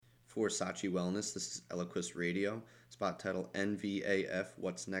For Sachi Wellness, this is Eloquist Radio, spot title NVAF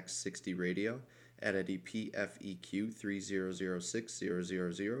What's Next 60 Radio, Edity PFEQ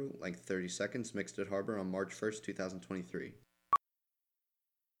 3006000, length 30 seconds, mixed at Harbor on March 1st, 2023.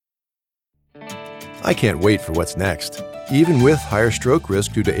 I can't wait for what's next. Even with higher stroke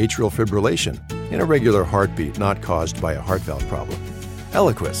risk due to atrial fibrillation, an irregular heartbeat not caused by a heart valve problem.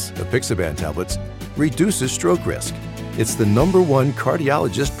 Eliquis, the Pixaban tablets, reduces stroke risk. It's the #1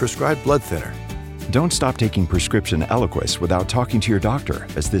 cardiologist-prescribed blood thinner. Don't stop taking prescription Eliquis without talking to your doctor,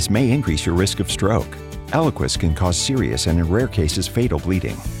 as this may increase your risk of stroke. Eliquis can cause serious and, in rare cases, fatal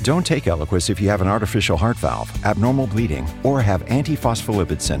bleeding. Don't take Eliquis if you have an artificial heart valve, abnormal bleeding, or have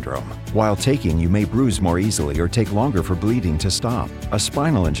antiphospholipid syndrome. While taking, you may bruise more easily or take longer for bleeding to stop. A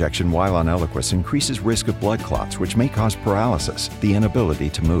spinal injection while on Eliquis increases risk of blood clots, which may cause paralysis, the inability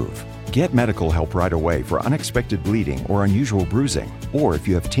to move. Get medical help right away for unexpected bleeding or unusual bruising, or if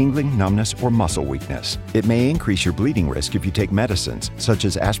you have tingling, numbness, or muscle weakness. It may increase your bleeding risk if you take medicines such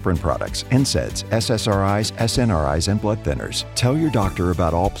as aspirin products, NSAIDs, SSRIs, SNRIs, and blood thinners. Tell your doctor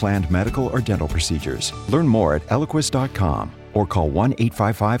about all planned medical or dental procedures. Learn more at Eliquis.com or call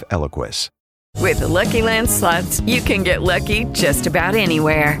 1-855-ELIQUIS. With the Lucky Land Slots, you can get lucky just about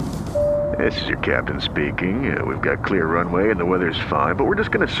anywhere. This is your captain speaking. We've got clear runway and the weather's fine, but we're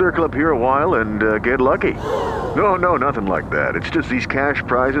just going to circle up here a while and get lucky. No, nothing like that. It's just these cash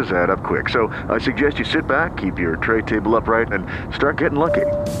prizes add up quick. So I suggest you sit back, keep your tray table upright, and start getting lucky.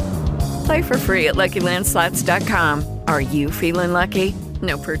 Play for free at LuckyLandSlots.com. Are you feeling lucky?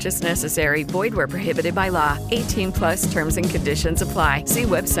 No purchase necessary. Void where prohibited by law. 18 plus terms and conditions apply. See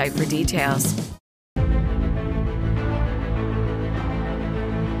website for details.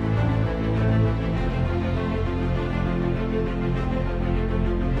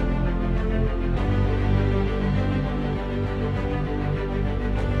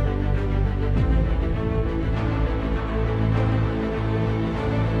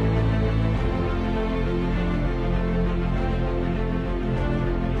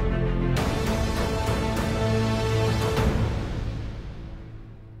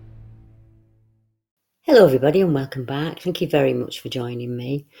 Hello everybody and welcome back. Thank you very much for joining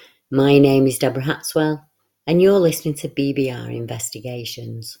me. My name is Deborah Hatswell and you're listening to BBR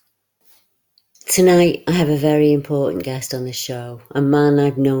Investigations. Tonight I have a very important guest on the show, a man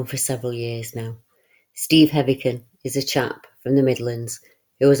I've known for several years now. Steve Hevican is a chap from the Midlands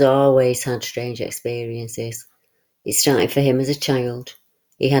who has always had strange experiences. It started for him as a child,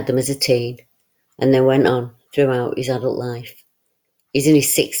 he had them as a teen, and then went on throughout his adult life. He's in his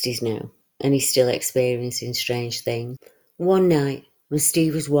 60s now, and he's still experiencing strange things. One night, when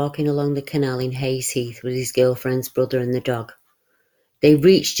Steve was walking along the canal in Heath with his girlfriend's brother and the dog, they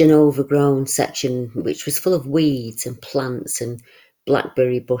reached an overgrown section which was full of weeds and plants and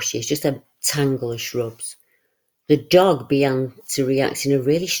blackberry bushes, just a tangle of shrubs. The dog began to react in a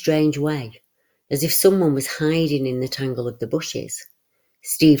really strange way, as if someone was hiding in the tangle of the bushes.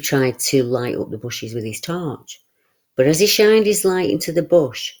 Steve tried to light up the bushes with his torch, but as he shined his light into the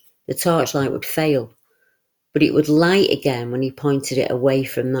bush, the torchlight would fail, but it would light again when he pointed it away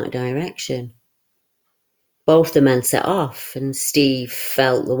from that direction. Both the men set off, and Steve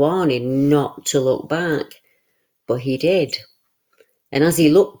felt the warning not to look back, but he did. And as he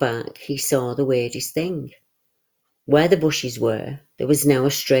looked back, he saw the weirdest thing. Where the bushes were, there was now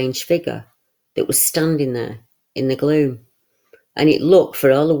a strange figure that was standing there in the gloom, and it looked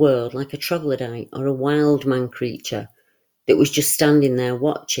for all the world like a troglodyte or a wild man creature that was just standing there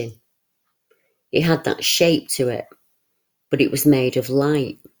watching. It had that shape to it, but it was made of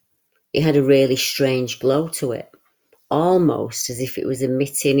light. It had a really strange glow to it, almost as if it was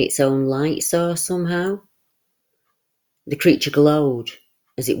emitting its own light source somehow. The creature glowed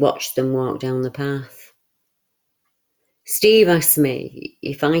as it watched them walk down the path. Steve asked me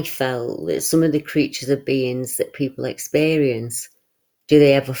if I felt that some of the creatures are beings that people experience. Do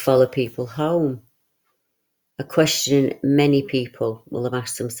they ever follow people home? A question many people will have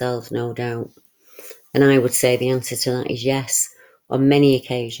asked themselves, no doubt. And I would say the answer to that is yes. On many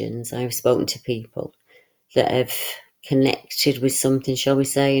occasions, I've spoken to people that have connected with something, shall we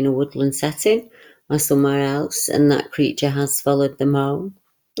say, in a woodland setting or somewhere else, and that creature has followed them home.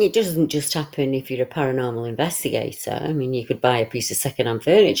 It doesn't just happen if you're a paranormal investigator. I mean, you could buy a piece of second-hand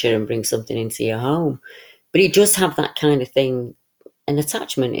furniture and bring something into your home. But it does have that kind of thing. An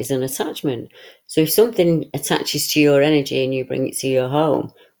attachment is an attachment. So if something attaches to your energy and you bring it to your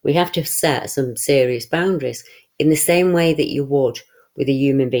home, we have to set some serious boundaries in the same way that you would with a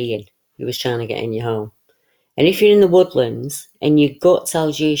human being who was trying to get in your home. And if you're in the woodlands and your gut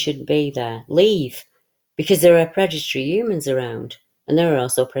tells you shouldn't be there, leave, because there are predatory humans around and there are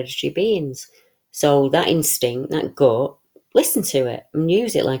also predatory beings. So that instinct, that gut, listen to it and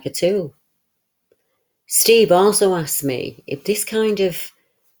use it like a tool. Steve also asked me if this kind of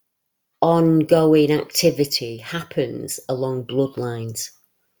ongoing activity happens along bloodlines,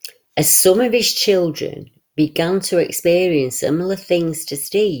 as some of his children began to experience similar things to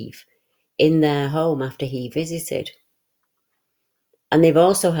Steve in their home after he visited. And they've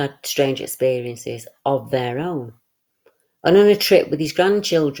also had strange experiences of their own. And on a trip with his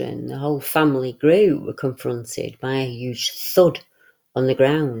grandchildren, the whole family group were confronted by a huge thud on the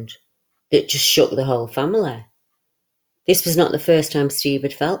ground that just shook the whole family. This was not the first time Steve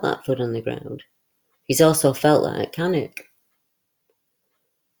had felt that thud on the ground. He's also felt that at Cannock.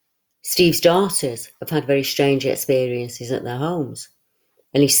 Steve's daughters have had very strange experiences at their homes.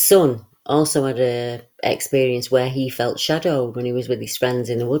 And his son also had an experience where he felt shadowed when he was with his friends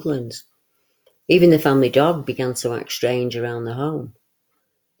in the woodlands. Even the family dog began to act strange around the home.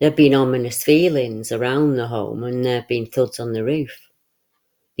 There had been ominous feelings around the home, and there had been thuds on the roof.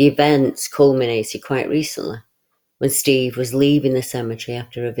 The events culminated quite recently when Steve was leaving the cemetery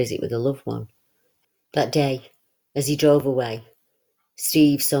after a visit with a loved one. That day, as he drove away,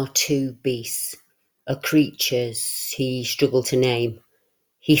 Steve saw two beasts, creatures he struggled to name.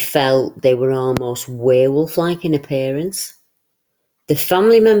 He felt they were almost werewolf-like in appearance. The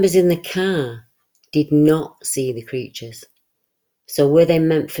family members in the car did not see the creatures. So were they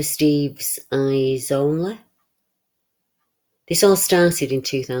meant for Steve's eyes only? This all started in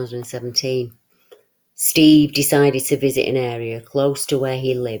 2017. Steve decided to visit an area close to where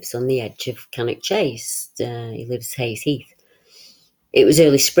he lives on the edge of Cannock Chase. He lives Heath. It was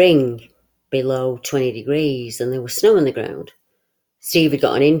early spring, below 20 degrees, and there was snow on the ground. Steve had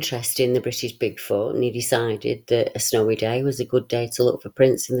got an interest in the British Bigfoot, and he decided that a snowy day was a good day to look for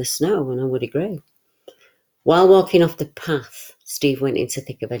prints in the snow, and I would agree. While walking off the path, Steve went into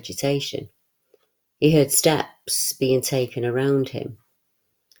thicker vegetation. He heard steps being taken around him.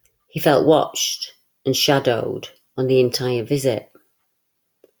 He felt watched and shadowed on the entire visit.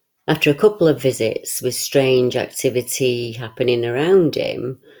 After a couple of visits with strange activity happening around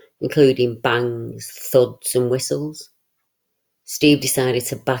him, including bangs, thuds and whistles, Steve decided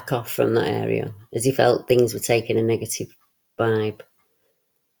to back off from that area as he felt things were taking a negative vibe.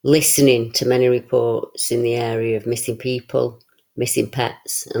 Listening to many reports in the area of missing people, missing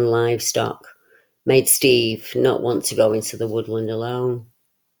pets and livestock made Steve not want to go into the woodland alone.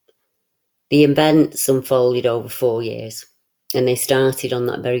 The events unfolded over 4 years, and they started on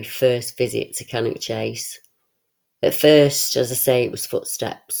that very first visit to Cannock Chase. At first, as I say, it was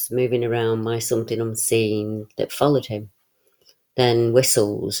footsteps moving around by something unseen that followed him. Then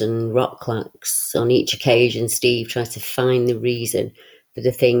whistles and rock clacks. On each occasion, Steve tried to find the reason for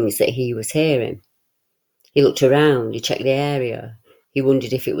the things that he was hearing. He looked around, he checked the area. He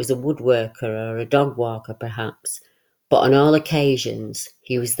wondered if it was a woodworker or a dog walker, perhaps. But on all occasions,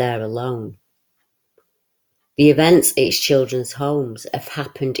 he was there alone. The events at his children's homes have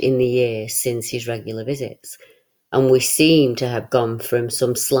happened in the years since his regular visits, and we seem to have gone from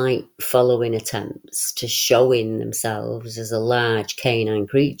some slight following attempts to showing themselves as a large canine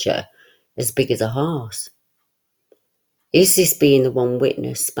creature as big as a horse. Is this being the one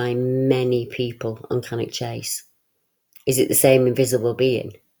witnessed by many people on Cannock Chase? Is it the same invisible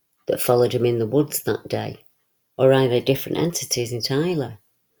being that followed him in the woods that day? Or are they different entities entirely?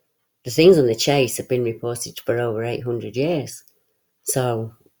 The things on the chase have been reported for over 800 years.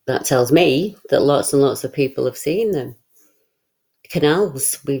 So that tells me that lots and lots of people have seen them.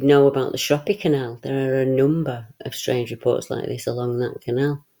 Canals, we know about the Shroppy Canal. There are a number of strange reports like this along that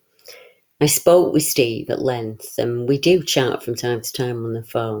canal. I spoke with Steve at length, and we do chat from time to time on the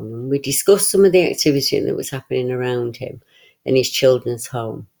phone, and we discussed some of the activity that was happening around him in his children's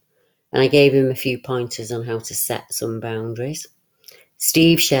home, and I gave him a few pointers on how to set some boundaries.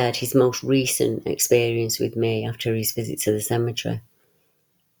 Steve shared his most recent experience with me after his visit to the cemetery.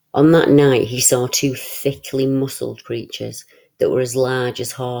 On that night, he saw two thickly muscled creatures that were as large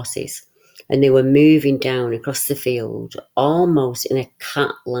as horses, and they were moving down across the field almost in a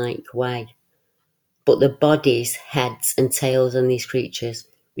cat-like way. But the bodies, heads and tails on these creatures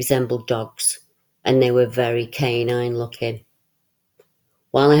resembled dogs, and they were very canine looking.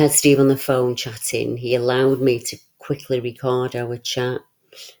 While I had Steve on the phone chatting, he allowed me to quickly record our chat.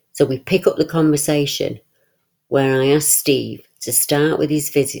 So we pick up the conversation where I asked Steve to start with his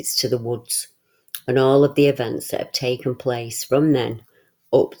visits to the woods and all of the events that have taken place from then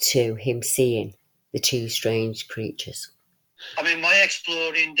up to him seeing the two strange creatures. I mean, my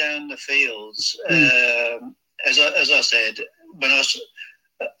exploring down the fields, as I said, when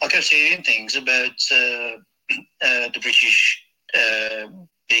I kept hearing things about the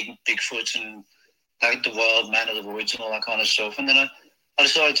Bigfoot and like the wild man of the woods and all that kind of stuff. And then I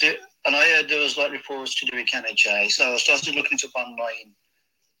decided to, and I heard there was like reports to do with Cannock, so I started looking it up online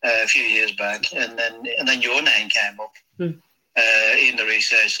a few years back, and then your name came up in the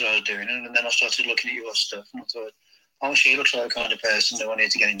research that I was doing, and then I started looking at your stuff, and I thought, oh, she looks like the kind of person that I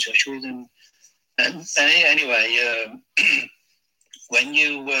need to get in touch with. And anyway, when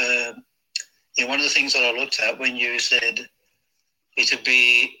you, one of the things that I looked at when you said it would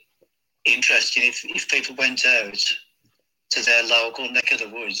be interesting if people went out to their local neck of the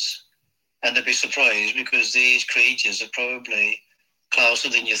woods, and they'd be surprised because these creatures are probably closer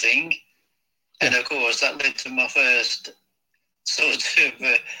than you think. And of course, that led to my first sort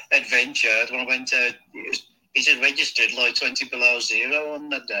of adventure. When I went out, it had registered like 20 below zero on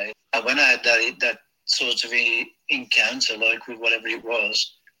that day. And when I had that sort of encounter, like with whatever it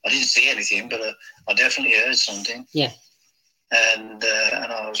was, I didn't see anything, but I definitely heard something. Yeah. And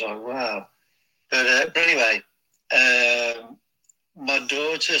I was like, wow. But anyway, my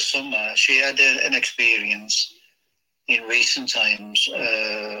daughter Summer, she had an experience in recent times.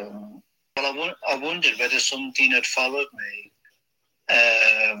 Well, I wondered whether something had followed me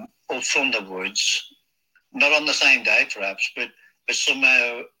up from the woods, not on the same day perhaps, but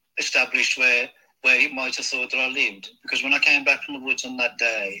somehow established where it might have thought that I lived. Because when I came back from the woods on that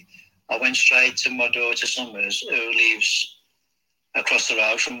day, I went straight to my daughter Summers, who lives across the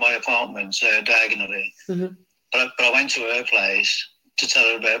road from my apartment, diagonally. Mm-hmm. But I went to her place to tell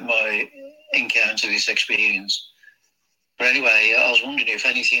her about my encounter, this experience. But anyway, I was wondering if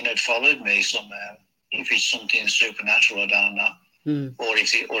anything had followed me somehow, if it's something supernatural, I don't know, or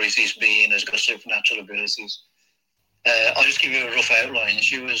if this being has got supernatural abilities. I'll just give you a rough outline.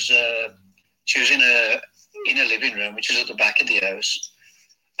 She was in a living room, which is at the back of the house,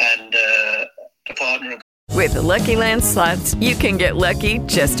 and a partner. With the Lucky Land Slots, you can get lucky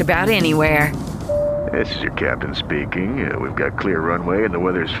just about anywhere. This is your captain speaking. We've got clear runway and the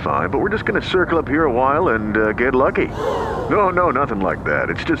weather's fine, but we're just going to circle up here a while and get lucky. No, nothing like that.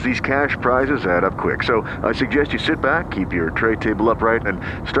 It's just these cash prizes add up quick. So I suggest you sit back, keep your tray table upright, and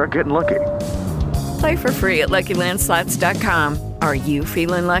start getting lucky. Play for free at LuckyLandSlots.com. Are you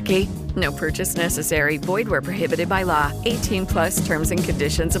feeling lucky? No purchase necessary. Void where prohibited by law. 18+ terms and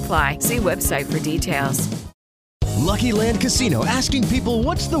conditions apply. See website for details. Lucky Land Casino, asking people,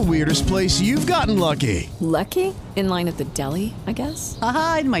 what's the weirdest place you've gotten lucky? Lucky? In line at the deli, I guess?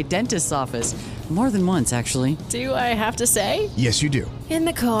 Aha, in my dentist's office. More than once, actually. Do I have to say? Yes, you do. In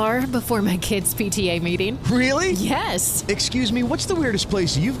the car before my kids' PTA meeting. Really? Yes. Excuse me, what's the weirdest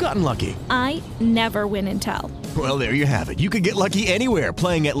place you've gotten lucky? I never win and tell. Well, there you have it. You can get lucky anywhere,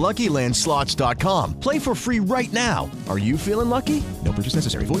 playing at LuckyLandSlots.com. Play for free right now. Are you feeling lucky? No purchase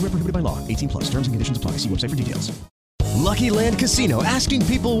necessary. Void where prohibited by law. 18+. Terms and conditions apply. See website for details. Lucky Land Casino, asking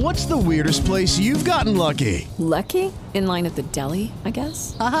people, what's the weirdest place you've gotten lucky? Lucky? In line at the deli, I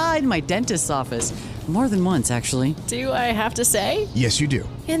guess? Aha, in my dentist's office. More than once, actually. Do I have to say? Yes, you do.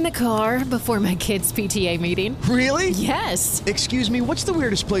 In the car before my kids' PTA meeting. Really? Yes. Excuse me, what's the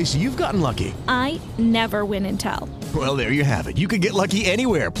weirdest place you've gotten lucky? I never win and tell. Well, there you have it. You can get lucky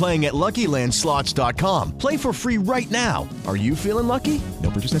anywhere, playing at LuckyLandSlots.com. Play for free right now. Are you feeling lucky?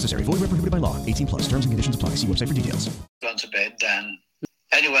 No purchase necessary. Void where prohibited by law. 18+. Terms and conditions apply. See website for details. Gone to bed, Dan.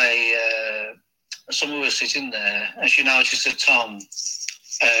 Anyway, someone was sitting there, and she noticed that Tom,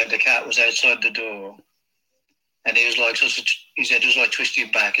 the cat, was outside the door, and he was like, his head was like twisting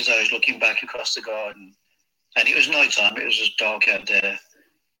back as I was looking back across the garden, and it was night time. It was just dark out there,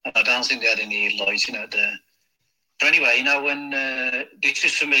 and I don't think they had any lighting out there. But anyway, when this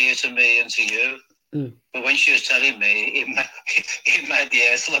is familiar to me and to you, but when she was telling me, it made the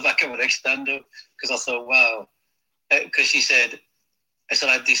hair to the back of my neck stand up, because I thought, wow. Because she said, I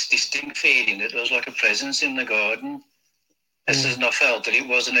had this distinct feeling that there was like a presence in the garden. I says, and I felt that it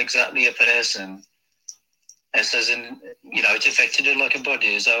wasn't exactly a person. I says, and it affected her like a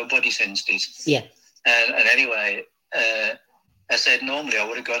body, as our body sensed it. Yeah. And anyway, I said, normally I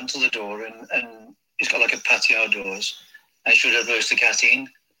would have gone to the door and it's got like a patio doors, and she would have burst the cat in.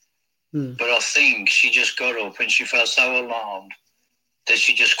 But I think she just got up and she felt so alarmed that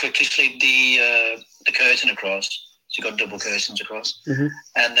she just quickly slid the curtain across. She got double curtains across,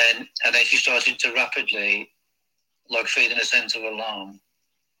 and then she started to rapidly, like feeling a sense of alarm,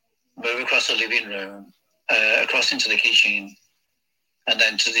 move across the living room, across into the kitchen, and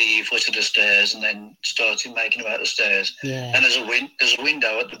then to the foot of the stairs, and then started making about the stairs. Yeah. And there's a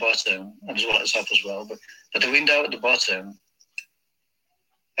window at the bottom, and there's one at the top as well. But the window at the bottom,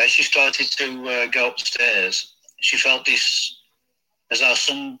 as she started to go up the stairs, she felt this, as though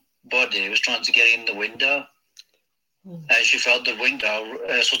somebody was trying to get in the window. And she felt the window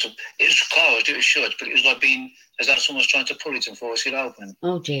it was closed, it was shut, but it was like being, as though someone was trying to pull it and force it open.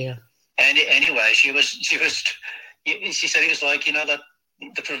 Oh dear. Anyway, she said it was like, that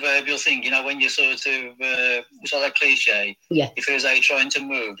the proverbial thing, when you sort of, it's like that cliche. Yeah. You feel as though you're trying to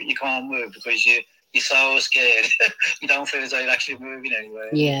move, but you can't move because you're so scared. You don't feel as though you're actually moving anywhere.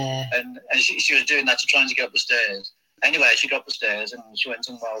 Yeah. And she was doing that to try and get up the stairs. Anyway, she got up the stairs and she went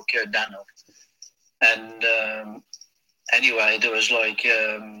and woke Dan up. And anyway, there was like,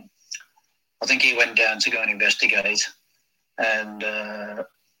 I think he went down to go and investigate. And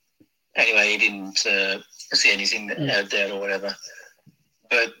anyway, he didn't see anything out there or whatever.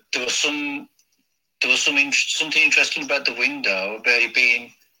 But there was something interesting about the window, about it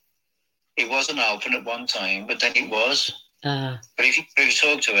being, it wasn't open at one time, but then it was. But if you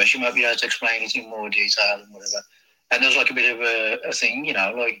talk to her, she might be able to explain it in more detail and whatever. And there was like a bit of a thing,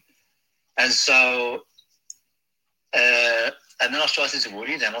 and so, and then I started to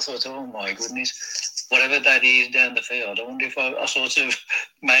worry then. I thought, oh my goodness, whatever that is down the field, I wonder if I sort of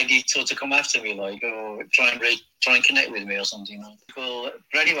made it sort of come after me, or try and connect with me or something. Well,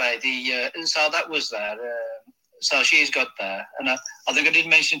 but anyway, so that was that. So she's got that. And I think I did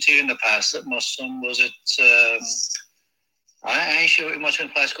mention to you in the past that my son was at, I ain't sure, it might have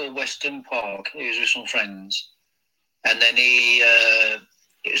been a place called Western Park. He was with some friends. And then it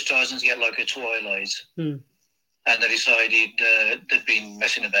was starting to get like a twilight. And they decided they'd been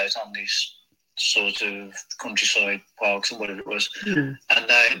messing about on this sort of countryside parks and whatever it was. And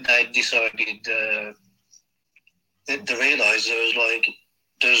they decided, they realised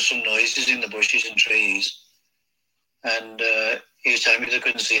there was some noises in the bushes and trees. And he was telling me they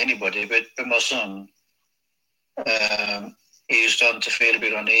couldn't see anybody, but my son, he was starting to feel a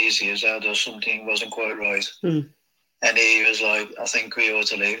bit uneasy as though something wasn't quite right. And he was like, I think we ought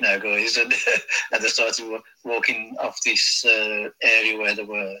to leave now, guys. And they started walking off this area where they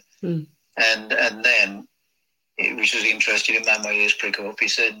were. And then, which was interesting, it made my ears prick up. He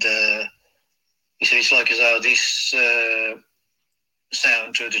said it's like as though this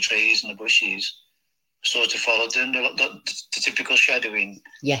sound through the trees and the bushes sort of followed them, the typical shadowing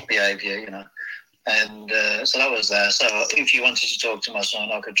behaviour, And so that was there. So if you wanted to talk to my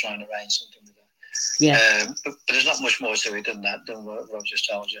son, I could try and arrange something with that. Yeah. But there's not much more to it than that, than what I've just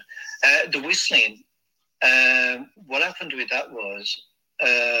told you. The whistling, what happened with that was,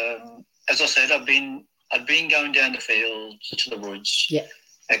 as I said, I'd been going down the fields to the woods,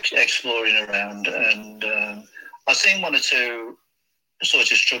 exploring around, and I've seen one or two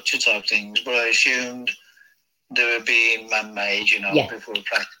sort of structure type things, but I assumed they were being man-made, people were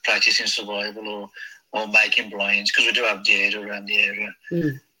practicing survival or making blinds, because we do have deer around the area.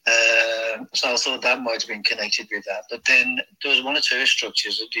 So I thought that might have been connected with that. But then there was one or two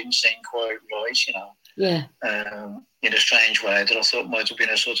structures that didn't seem quite right, in a strange way, that I thought might have been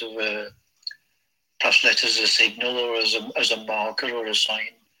a sort of perhaps let as a signal or as a marker or a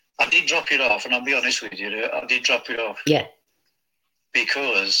sign. I did drop it off, and I'll be honest with you, I did drop it off.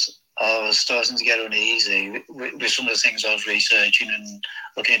 Because I was starting to get uneasy with some of the things I was researching and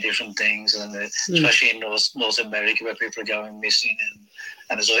looking at different things, and especially in North America where people are going missing,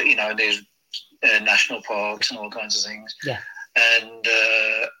 and there's there's national parks and all kinds of things. And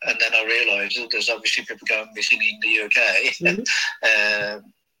then I realised that there's obviously people going missing in the UK,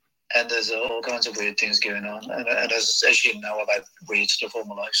 and there's all kinds of weird things going on. And as you know, I've had weird stuff all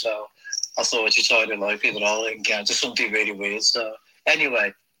my life, so I thought it's highly likely that I'll encounter something really weird. So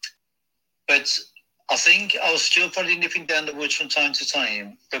anyway. But I think I was still probably nipping down the woods from time to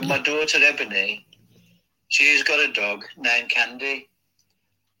time. But my daughter, Ebony, she's got a dog named Candy.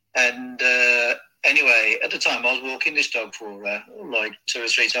 And anyway, at the time, I was walking this dog for her, like 2 or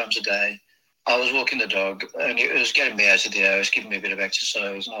 3 times a day. I was walking the dog, and it was getting me out of the house, giving me a bit of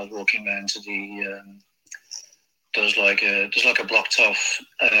exercise. And I was walking around to the, there's like a blocked off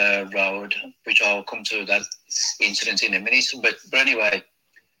road, which I'll come to that incident in a minute. But anyway,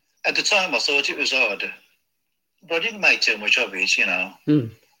 at the time, I thought it was odd, but I didn't make too much of it,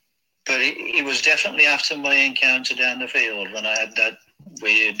 But it was definitely after my encounter down the field when I had that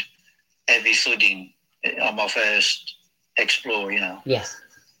weird, heavy thudding on my first explore, And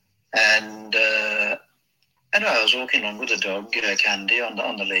I was walking along with the dog, Candy, on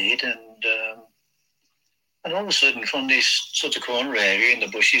the lead, and all of a sudden, from this sort of corner area in the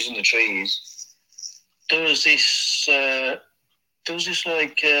bushes and the trees, there was this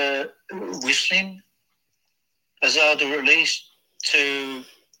like whistling, as though there were at least 2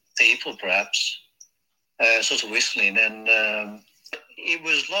 people, perhaps, sort of whistling, and it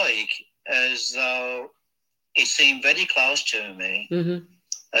was like as though it seemed very close to me,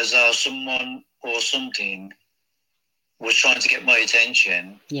 as though someone or something was trying to get my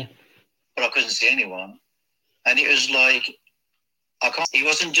attention. Yeah. But I couldn't see anyone. And it was like, he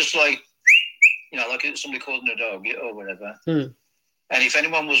wasn't just like, like somebody calling a dog or whatever. Mm. And if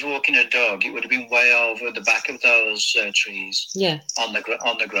anyone was walking a dog, it would have been way over the back of those trees. Yeah. On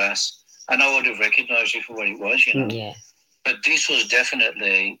the grass. And I would have recognised it for what it was, Yeah. But this was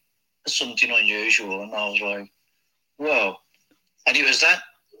definitely something unusual. And I was like, whoa. And it was that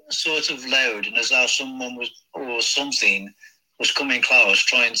sort of loud, and as though someone or something was coming close,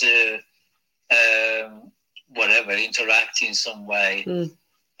 trying to, interact in some way. Mm.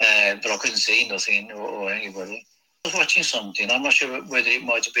 But I couldn't see nothing or anybody. I was watching something. I'm not sure whether it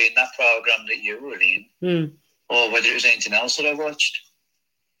might have been that program that you were in, or whether it was anything else that I watched.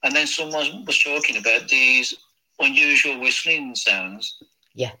 And then someone was talking about these unusual whistling sounds.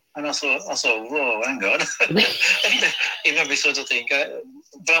 Yeah. And I thought, whoa, hang on. It made me sort of think,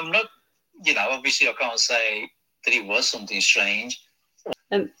 but I'm not, obviously I can't say that it was something strange.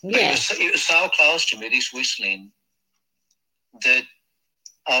 Yeah. It was so close to me, this whistling, that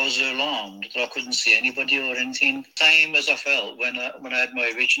I was alarmed that I couldn't see anybody or anything. Same as I felt when I had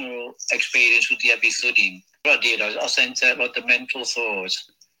my original experience with the heavy thudding. What I did, I sent out like the mental thoughts.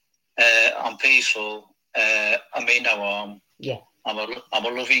 I'm peaceful. I mean no harm. Yeah. I'm a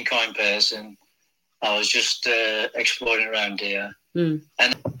loving, kind person. I was just exploring around here. Mm.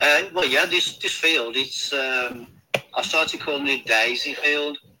 And this field, it's I started calling it Daisy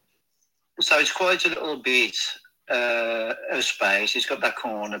Field. So it's quite a little bit of space. It's got that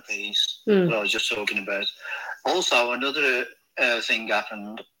corner piece that I was just talking about. Also, another thing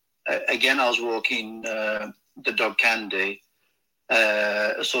happened. Again, I was walking the dog Candy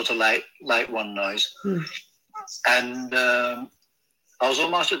sort of late one night. And I was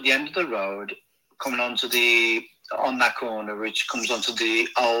almost at the end of the road, coming on that corner, which comes onto the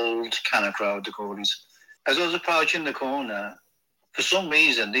old Cannock Road, they call it. As I was approaching the corner, for some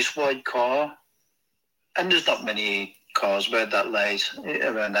reason, this white car, and there's not many cars about that late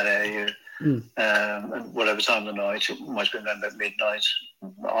around that area, and whatever time of the night, it must be around about midnight,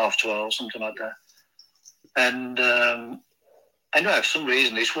 12:30, something like that. And anyway, for some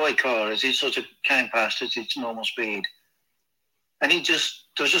reason, this white car, as it sort of came past at its normal speed, and there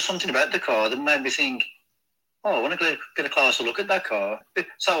was just something about the car that made me think, I want to get a closer look at that car.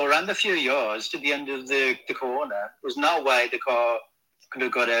 So I ran a few yards to the end of the corner. There was no way the car could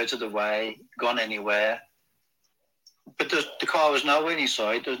have got out of the way, gone anywhere. But the car was nowhere in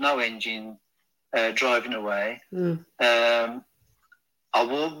sight. There was no engine driving away. I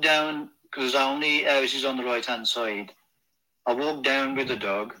walked down, because there's only houses on the right-hand side. I walked down with the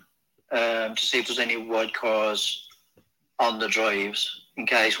dog to see if there's any white cars on the drives, in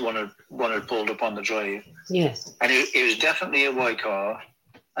case one had pulled up on the drive. Yeah. And it was definitely a white car,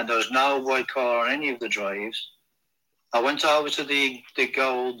 and there was no white car on any of the drives. I went over to the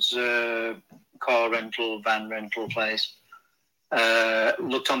Gold's van rental place,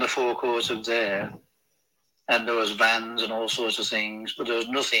 looked on the forecourt of there, and there was vans and all sorts of things, but there was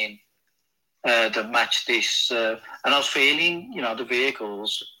nothing that matched this. And I was feeling, the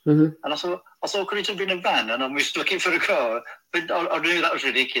vehicles, and I thought, could it have been a van? And I mistook it for a car. But I knew that was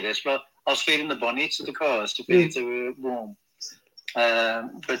ridiculous. But I was feeling the bonnets of the cars to feel if they were warm.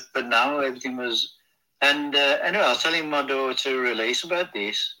 But now everything was. And anyway, I was telling my daughter Elise about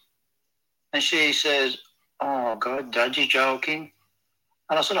this, and she says, "Oh God, Dad, you joking?"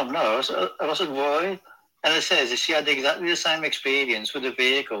 And I said, "I'm not." I said, "Why?" And it says she had exactly the same experience with a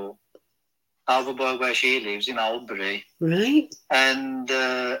vehicle over by where she lives in Albury. Right. And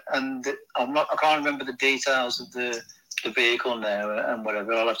I can't remember the details of the vehicle now and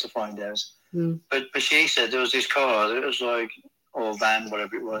whatever. I'll have to find out. But she said there was this car that was like, or van,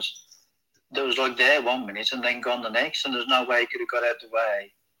 whatever it was, that was like there 1 minute and then gone the next, and there's no way he could have got out of the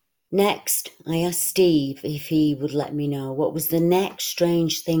way. Next, I asked Steve if he would let me know what was the next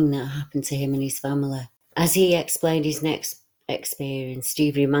strange thing that happened to him and his family. As he explained his next experience,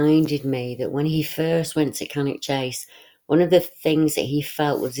 Steve reminded me that when he first went to Cannock Chase, one of the things that he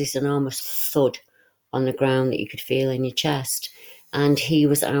felt was this enormous thud on the ground that you could feel in your chest. And he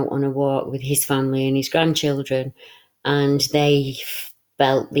was out on a walk with his family and his grandchildren, and they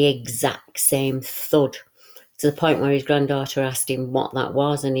felt the exact same thud, to the point where his granddaughter asked him what that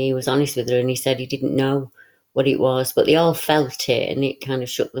was, and he was honest with her and he said he didn't know what it was, but they all felt it and it kind of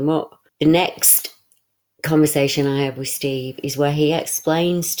shook them up. The next conversation I had with Steve is where he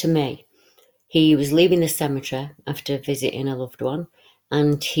explains to me he was leaving the cemetery after visiting a loved one,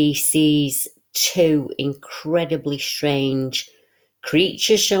 and he sees two incredibly strange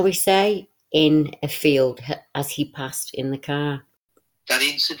creatures, shall we say, in a field as he passed in the car. That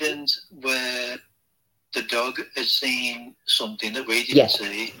incident where the dog had seen something that we didn't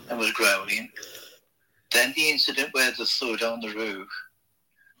see and was growling. Then the incident where the thud on the roof.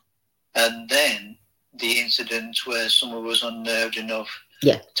 And then the incident where someone was unnerved enough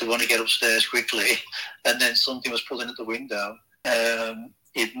to want to get upstairs quickly, and then something was pulling at the window.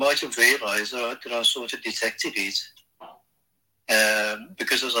 It might have realised that I sort of detected it.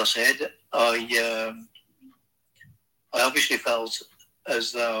 Because, as I said, I obviously felt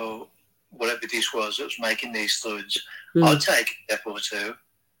as though whatever this was that was making these thuds, I'd take a step or two,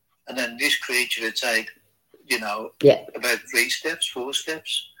 and then this creature would take, about 3 steps, 4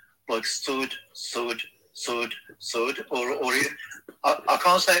 steps, like thud, thud, thud, thud, or I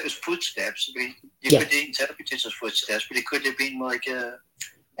can't say it was footsteps, but you could interpret it as footsteps, but it could have been like an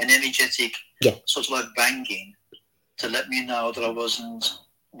energetic sort of like banging to let me know that I wasn't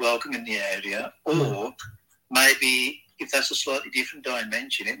welcome in the area, or maybe if that's a slightly different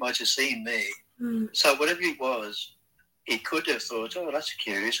dimension, it might have seen me. So whatever it was, it could have thought, oh, that's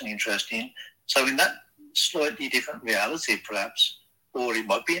curious and interesting. So in that slightly different reality, perhaps, or it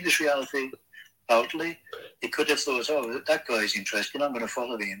might be in this reality, totally, it could have thought, oh, that guy's interesting, I'm going to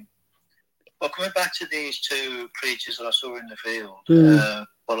follow him. Well, coming back to these 2 creatures that I saw in the field while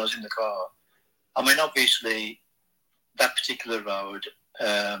I was in the car, I mean, obviously, that particular road,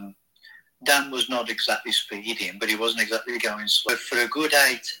 Dan was not exactly speeding, but he wasn't exactly going slow. For a good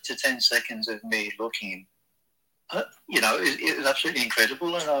 8 to 10 seconds of me looking, it was absolutely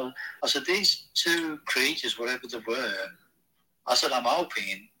incredible. And I said, these 2 creatures, whatever they were, I said, I'm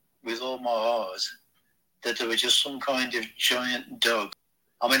hoping with all my heart that they were just some kind of giant dog.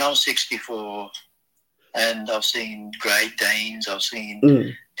 I mean, I'm 64, and I've seen Great Danes, I've seen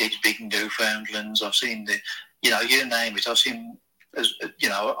these big Newfoundlands, I've seen you name it, I've seen... I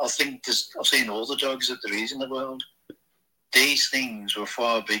think I've seen all the dogs that there is in the world. These things were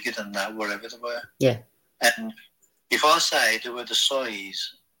far bigger than that, wherever they were. Yeah. And if I say they were the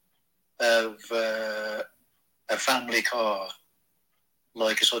size of a family car,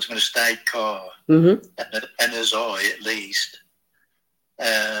 like a sort of an estate car, and as I at least,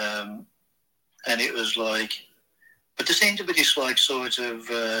 and it was like, but there seemed to be this like sort of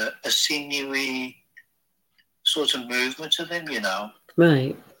a sinewy sort of movement to them,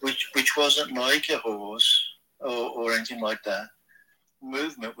 right? Which wasn't like a horse or anything like that.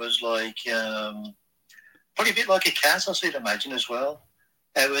 Movement was like probably a bit like a cat, I should imagine as well.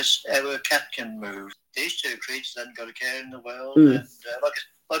 Our cat can move. These 2 creatures hadn't got a care in the world, and like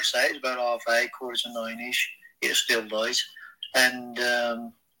I say, it was about 8:30, 9ish. It was still light, and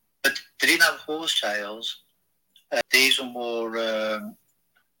but they didn't have horse tails. These were more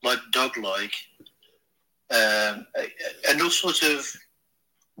like dog-like. Enough sort of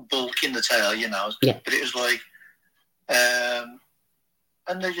bulk in the tail, but it was like,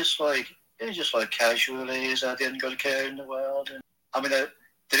 and they're just like casually as though they hadn't got a care in the world. And I mean, there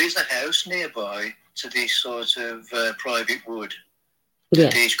is a house nearby to this sort of private wood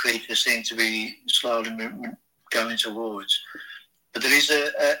that these creatures seem to be slowly going towards. But there is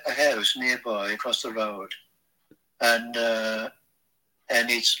a house nearby across the road, and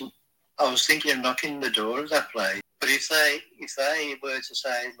it's. I was thinking of knocking the door of that place, but if they were to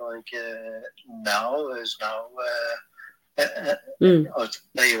say like no, there's no, I'll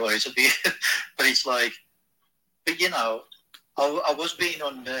tell you what it'll be. But it's like, but I was being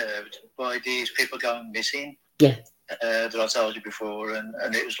unnerved by these people going missing. That I told you before, and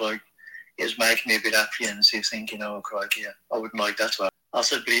it was like it was making me a bit apprehensive, thinking, oh crikey, I wouldn't like that to happen. I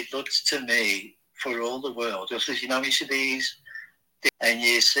said, but it looked to me for all the world. I said, you see these. And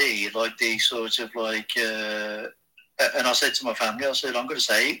you see, like, these sorts of, like, and I said to my family, I said, I'm going to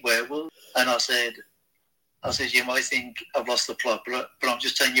say werewolf. And I said, you might think I've lost the plot, but I'm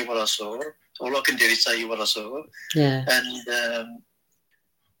just telling you what I saw. All I can do is tell you what I saw. Yeah. And,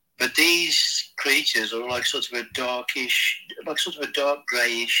 but these creatures are like sort of a darkish, like sort of a dark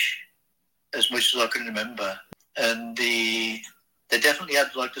greyish, as much as I can remember. And they definitely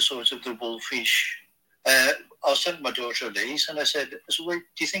had, like, the sort of the wolfish, I was telling my daughter Elise, and I said, do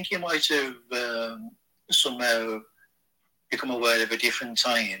you think you might have somehow become aware of a different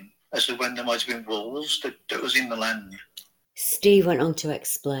time as to when there might have been wolves that was in the land? Steve went on to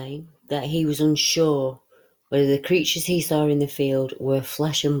explain that he was unsure whether the creatures he saw in the field were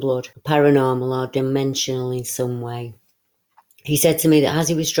flesh and blood, paranormal or dimensional in some way. He said to me that as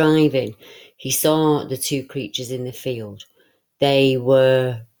he was driving, he saw the 2 creatures in the field. They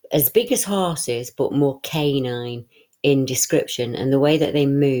were as big as horses, but more canine in description. And the way that they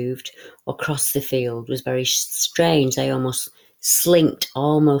moved across the field was very strange. They almost slinked,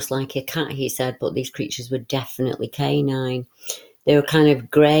 almost like a cat, he said, but these creatures were definitely canine. They were kind of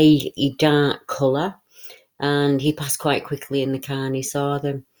grey, dark colour. and he passed quite quickly in the car and he saw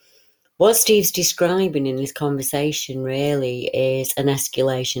them. What Steve's describing in this conversation really is an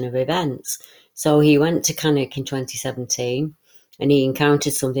escalation of events. So he went to Cannock in 2017 and he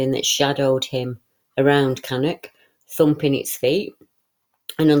encountered something that shadowed him around Cannock, thumping its feet,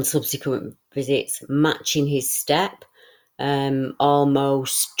 and on subsequent visits matching his step,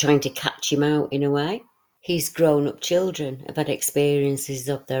 almost trying to catch him out in a way. His grown-up children have had experiences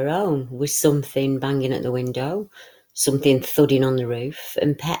of their own with something banging at the window, something thudding on the roof,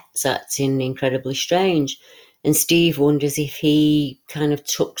 and pets acting incredibly strange. And Steve wonders if he kind of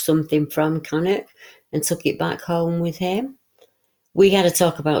took something from Cannock and took it back home with him. We had to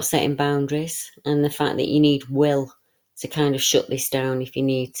talk about setting boundaries and the fact that you need will to kind of shut this down if you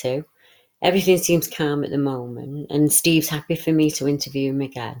need to. Everything seems calm at the moment, and Steve's happy for me to interview him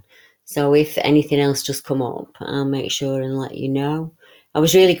again. So if anything else does come up, I'll make sure and let you know. I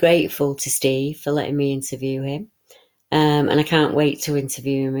was really grateful to Steve for letting me interview him, and I can't wait to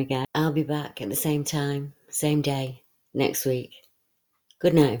interview him again. I'll be back at the same time, same day, next week.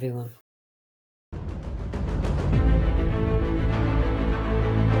 Good night, everyone.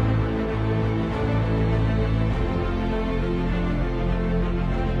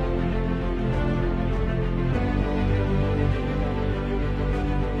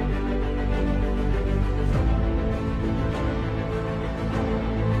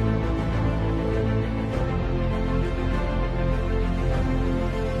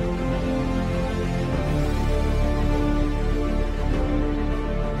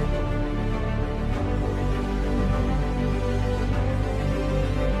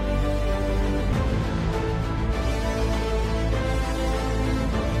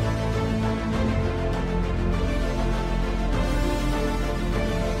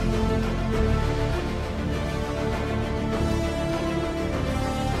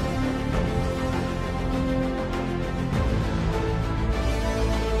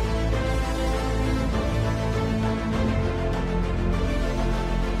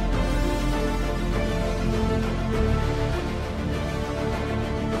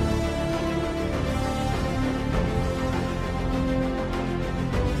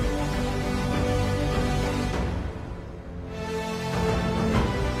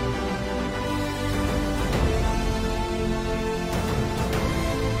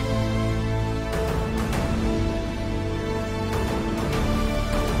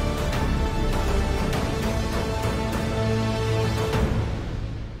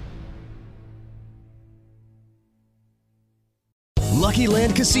 Lucky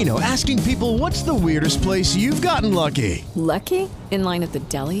Land Casino, asking people, what's the weirdest place you've gotten lucky? Lucky? In line at the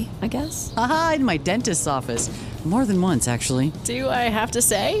deli, I guess? Aha, in my dentist's office. More than once, actually. Do I have to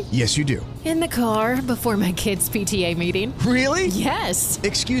say? Yes, you do. In the car before my kids' PTA meeting. Really? Yes.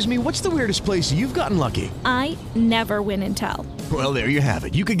 Excuse me, what's the weirdest place you've gotten lucky? I never win and tell. Well, there you have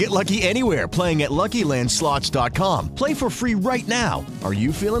it. You can get lucky anywhere, playing at LuckyLandSlots.com. Play for free right now. Are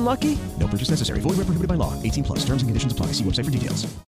you feeling lucky? No purchase necessary. Void where prohibited by law. 18+. Terms and conditions apply. See website for details.